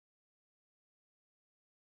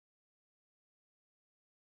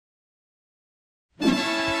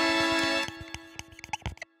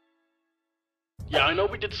Yeah, I know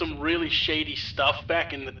we did some really shady stuff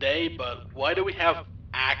back in the day, but why do we have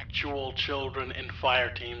actual children in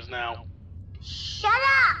fire teams now? Shut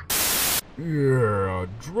up! Yeah,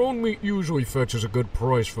 drone meat usually fetches a good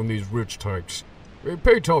price from these rich types. They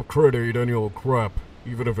pay top credit to eat any old crap,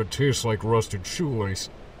 even if it tastes like rusted shoelace.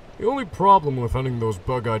 The only problem with hunting those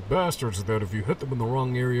bug-eyed bastards is that if you hit them in the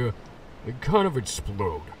wrong area, they kind of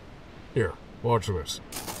explode. Here, watch this.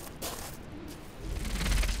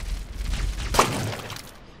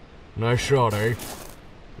 Nice shot, eh?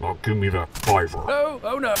 Now give me that fiver.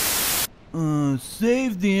 Oh no!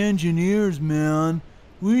 Save the engineers, man.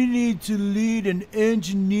 We need to lead an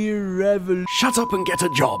engineer revolution. Shut up and get a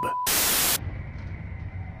job.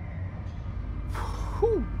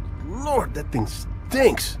 Whew, Lord, that thing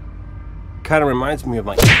stinks. Kind of reminds me of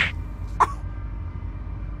like...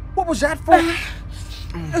 What was that for?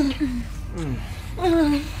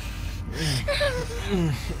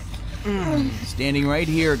 Standing right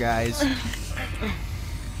here, guys.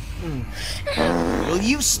 Will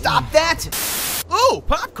you stop that? Oh,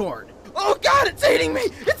 popcorn! Oh God, it's eating me!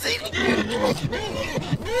 It's eating me!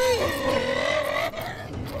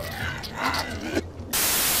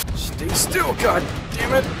 Stay still, god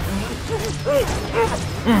damn it!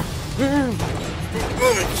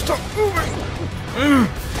 Stop moving!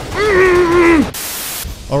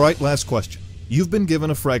 Alright, last question. You've been given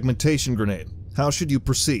a fragmentation grenade. How should you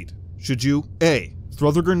proceed? Should you A.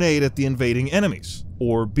 Throw the grenade at the invading enemies?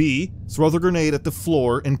 Or B. Throw the grenade at the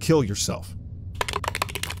floor and kill yourself?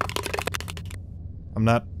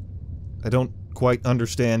 I don't quite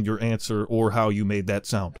understand your answer or how you made that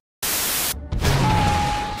sound.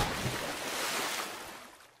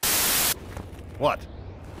 What?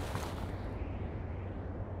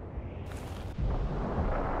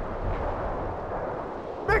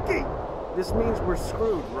 Mickey! This means we're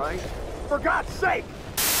screwed, right? For God's sake!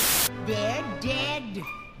 They're dead.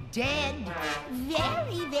 Dead.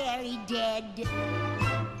 Very, very dead.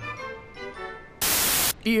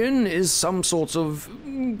 Ian is some sort of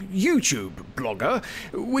YouTube blogger,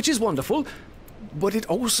 which is wonderful, but it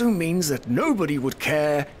also means that nobody would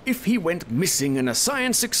care if he went missing in a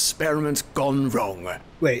science experiment gone wrong.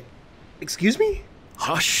 Wait, excuse me?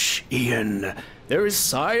 Hush, Ian. There is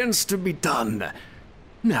science to be done.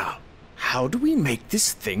 Now, how do we make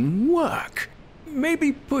this thing work?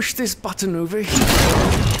 Maybe push this button over here.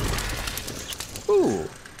 Ooh.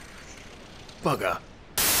 Bugger.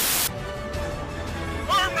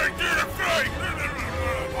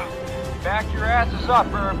 Back your asses up,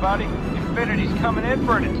 everybody. Infinity's coming in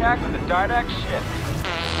for an attack with a Didac ship.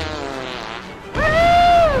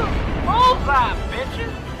 Woo! Bullseye,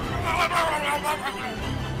 bitches!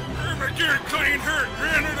 I'm getting clean hurt,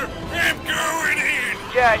 I'm going in!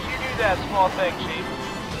 Yeah, you do that small thing, Chief.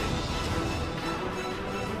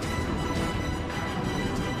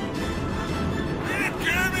 I'm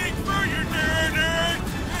coming for you, dirters!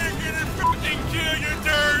 I'm gonna fucking kill you,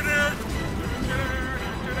 dirters!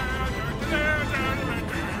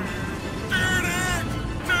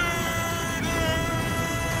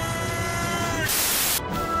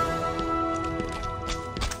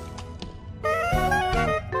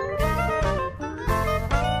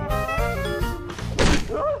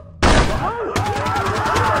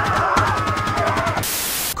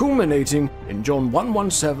 Culminating in John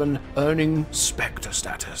 117 earning Spectre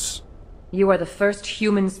status. You are the first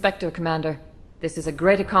human Spectre, Commander. This is a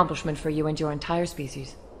great accomplishment for you and your entire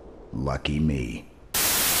species. Lucky me.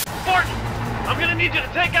 Spartan! I'm gonna need you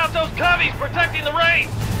to take out those coveys protecting the rain!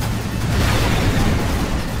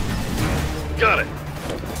 Got it.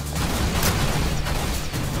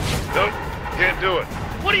 Nope, can't do it.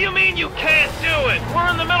 What do you mean you can't do it? We're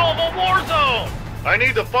in the middle of a war zone! I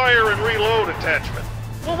need the fire and reload attachment.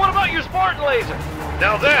 Well, what about your Spartan laser?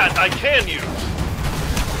 Now that I can use.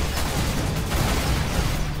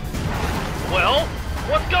 Well,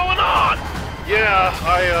 what's going on? Yeah,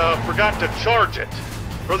 I forgot to charge it.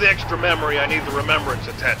 For the extra memory, I need the remembrance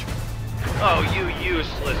attachment. Oh, you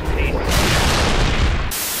useless piece.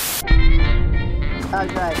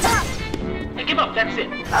 Alright. Hey, give up, that's it.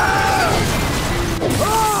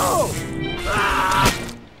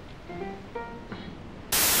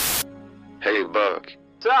 Hey, Buck.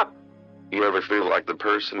 What's up? You ever feel like the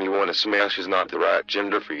person you want to smash is not the right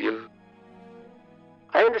gender for you?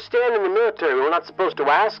 I understand in the military we're not supposed to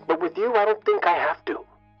ask, but with you, I don't think I have to.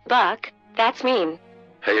 Buck, that's mean.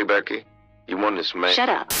 Hey, Becky. You want to smash... Shut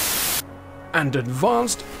up. And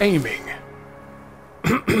advanced aiming.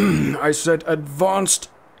 I said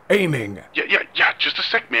advanced aiming. Yeah, just a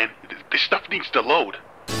sec, man. This stuff needs to load.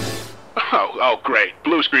 Oh, great.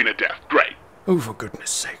 Blue screen of death. Great. Oh, for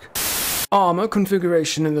goodness sake. Armor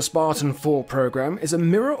configuration in the Spartan 4 program is a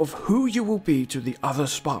mirror of who you will be to the other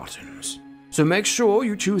Spartans. So make sure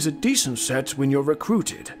you choose a decent set when you're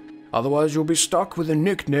recruited. Otherwise you'll be stuck with a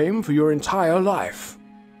nickname for your entire life.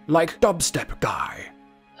 Like Dubstep Guy.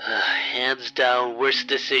 Hands down, worst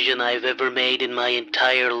decision I've ever made in my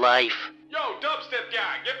entire life. Yo, Dubstep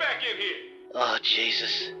Guy, get back in here! Oh,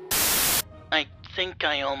 Jesus. I think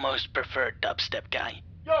I almost prefer Dubstep Guy.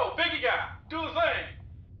 Yo, Biggie Guy, do the thing!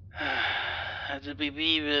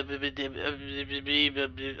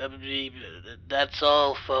 That's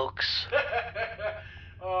all, folks.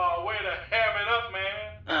 Oh, way to ham it up,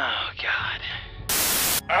 man. Oh, God.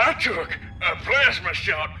 I took a plasma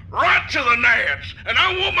shot right to the nads, and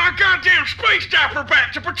I want my goddamn space diaper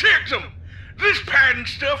back to protect them. This padding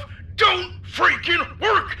stuff don't freaking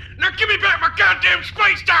work. Now give me back my goddamn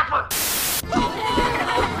space diaper.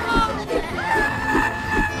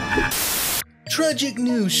 Tragic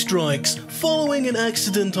news strikes. Following an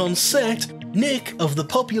accident on set, Nick of the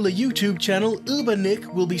popular YouTube channel Uber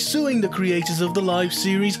Nick will be suing the creators of the live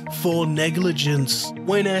series for negligence.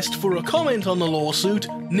 When asked for a comment on the lawsuit,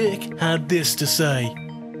 Nick had this to say.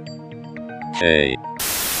 Hey.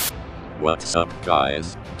 What's up,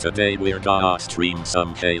 guys? Today we're gonna stream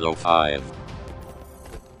some Halo 5.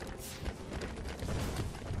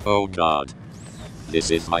 Oh god. This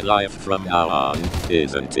is my life from now on,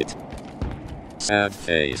 isn't it? Sad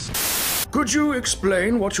face. Could you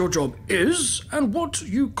explain what your job is and what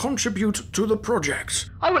you contribute to the project?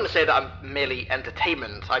 I wouldn't say that I'm merely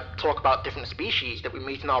entertainment. I talk about different species that we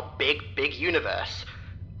meet in our big universe.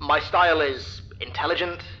 My style is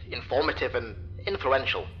intelligent, informative, and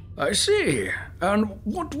influential. I see. And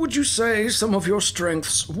what would you say some of your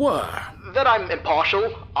strengths were? That I'm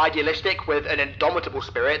impartial, idealistic, with an indomitable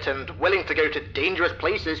spirit, and willing to go to dangerous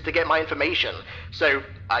places to get my information. So,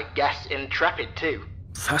 I guess intrepid too.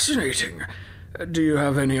 Fascinating. Do you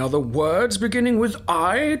have any other words beginning with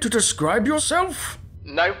I to describe yourself?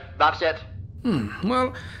 No, that's it.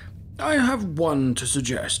 Well, I have one to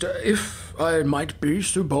suggest, if I might be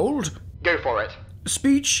so bold. Go for it.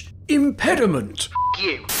 Speech impediment. F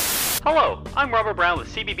you. Hello, I'm Robert Brown with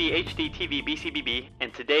CBB HD TV BCBB,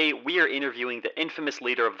 and today we are interviewing the infamous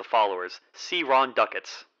leader of the followers, C. Ron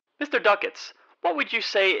Ducats. Mr. Ducats, what would you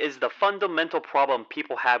say is the fundamental problem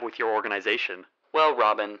people have with your organization? Well,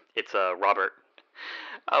 Robin. It's Robert.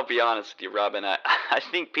 I'll be honest with you, Robin. I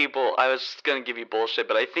think people, I was gonna give you bullshit,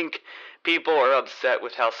 but I think people are upset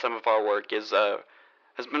with how some of our work has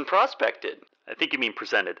been prospected. I think you mean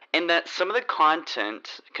presented. And that some of the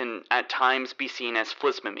content can at times be seen as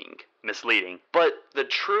flisming. Misleading. But the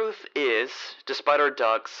truth is, despite our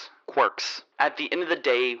ducks, quirks, at the end of the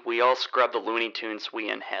day, we all scrub the Looney Tunes we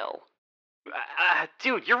inhale.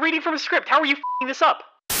 Dude, you're reading from a script. How are you f***ing this up?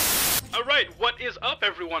 Alright, what is up,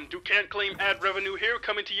 everyone? Do Can't Claim Ad Revenue here,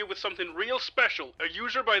 coming to you with something real special. A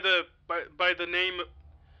user by the name...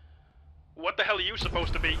 What the hell are you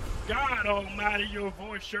supposed to be? God almighty, your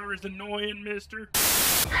voice sure is annoying, mister.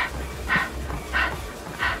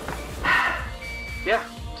 Yeah,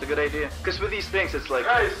 it's a good idea. Because with these things, it's like...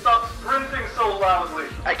 Guys, stop sprinting so loudly!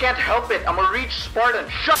 I can't help it. I'm a reach Spartan.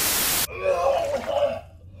 Shut...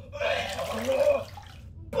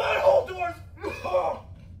 Butthole doors!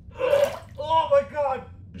 Oh my god!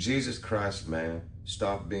 Jesus Christ, man.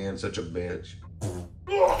 Stop being such a bitch.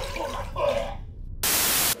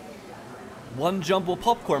 One jumbo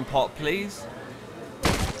popcorn pop, please.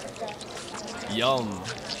 Yum.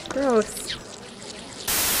 Gross.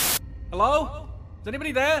 Hello? Is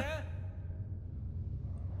anybody there?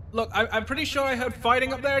 Look, I'm pretty sure I heard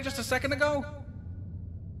fighting up there just a second ago.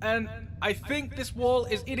 And I think this wall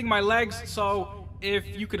is eating my legs, so if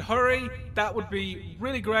you could hurry, that would be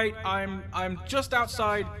really great. I'm just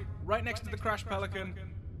outside, right next to the Crash Pelican.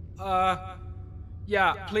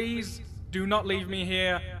 Yeah, please do not leave me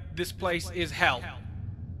here. This place is hell.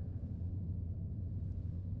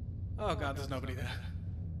 Oh god, there's nobody there.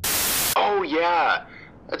 Oh yeah,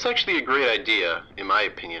 that's actually a great idea, in my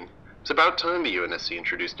opinion. It's about time the UNSC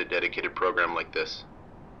introduced a dedicated program like this.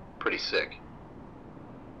 Pretty sick.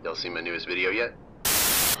 Y'all seen my newest video yet?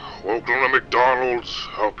 Welcome to McDonald's.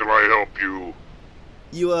 How can I help you?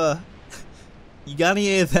 You got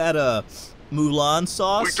any of that, Mulan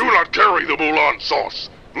sauce? We do not carry the Mulan sauce.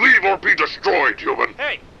 Leave or be destroyed, human.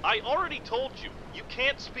 Hey, I already told you, you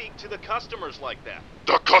can't speak to the customers like that.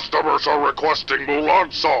 The customers are requesting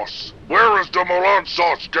Mulan sauce. Where is the Mulan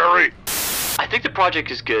sauce, Gary? I think the project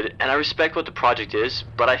is good, and I respect what the project is,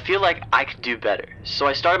 but I feel like I could do better. So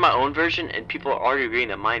I started my own version, and people are already agreeing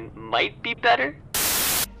that mine might be better.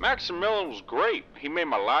 Maximilian was great. He made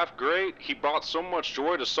my life great. He brought so much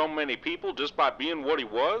joy to so many people just by being what he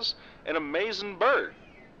was. an amazing bird.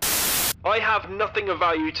 I have nothing of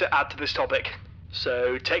value to add to this topic,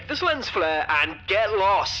 so take this lens flare and get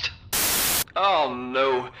lost. Oh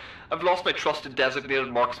no, I've lost my trusted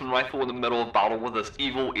designated marksman rifle in the middle of battle with this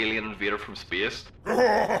evil alien invader from space.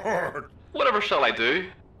 Whatever shall I do?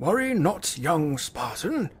 Worry not, young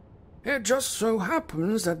Spartan. It just so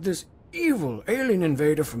happens that this evil alien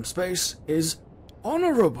invader from space is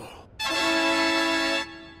honorable.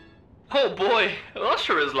 Oh boy, that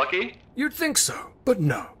sure is lucky. You'd think so, but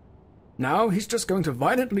no. Now he's just going to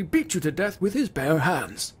violently beat you to death with his bare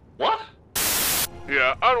hands. What?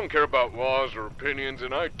 Yeah, I don't care about laws or opinions,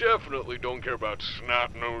 and I definitely don't care about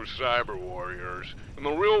snot-nosed cyber warriors. In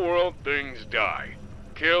the real world, things die.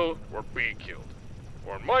 Kill or be killed.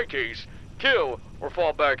 Or in my case, kill or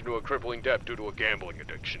fall back into a crippling debt due to a gambling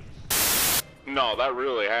addiction. No, that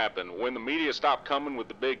really happened. When the media stopped coming with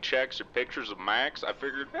the big checks or pictures of Max, I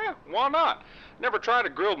figured, why not? Never tried a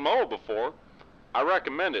grilled mole before. I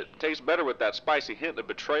recommend it. Tastes better with that spicy hint of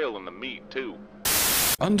betrayal in the meat, too.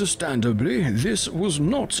 Understandably, this was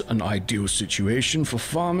not an ideal situation for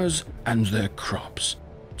farmers and their crops,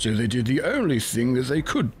 so they did the only thing that they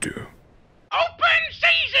could do. Open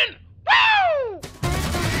season! Woo!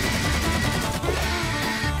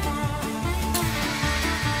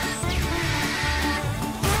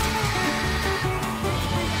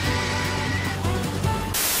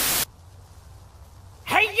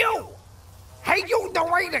 Hey you! Hey you, the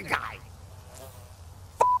raider guy!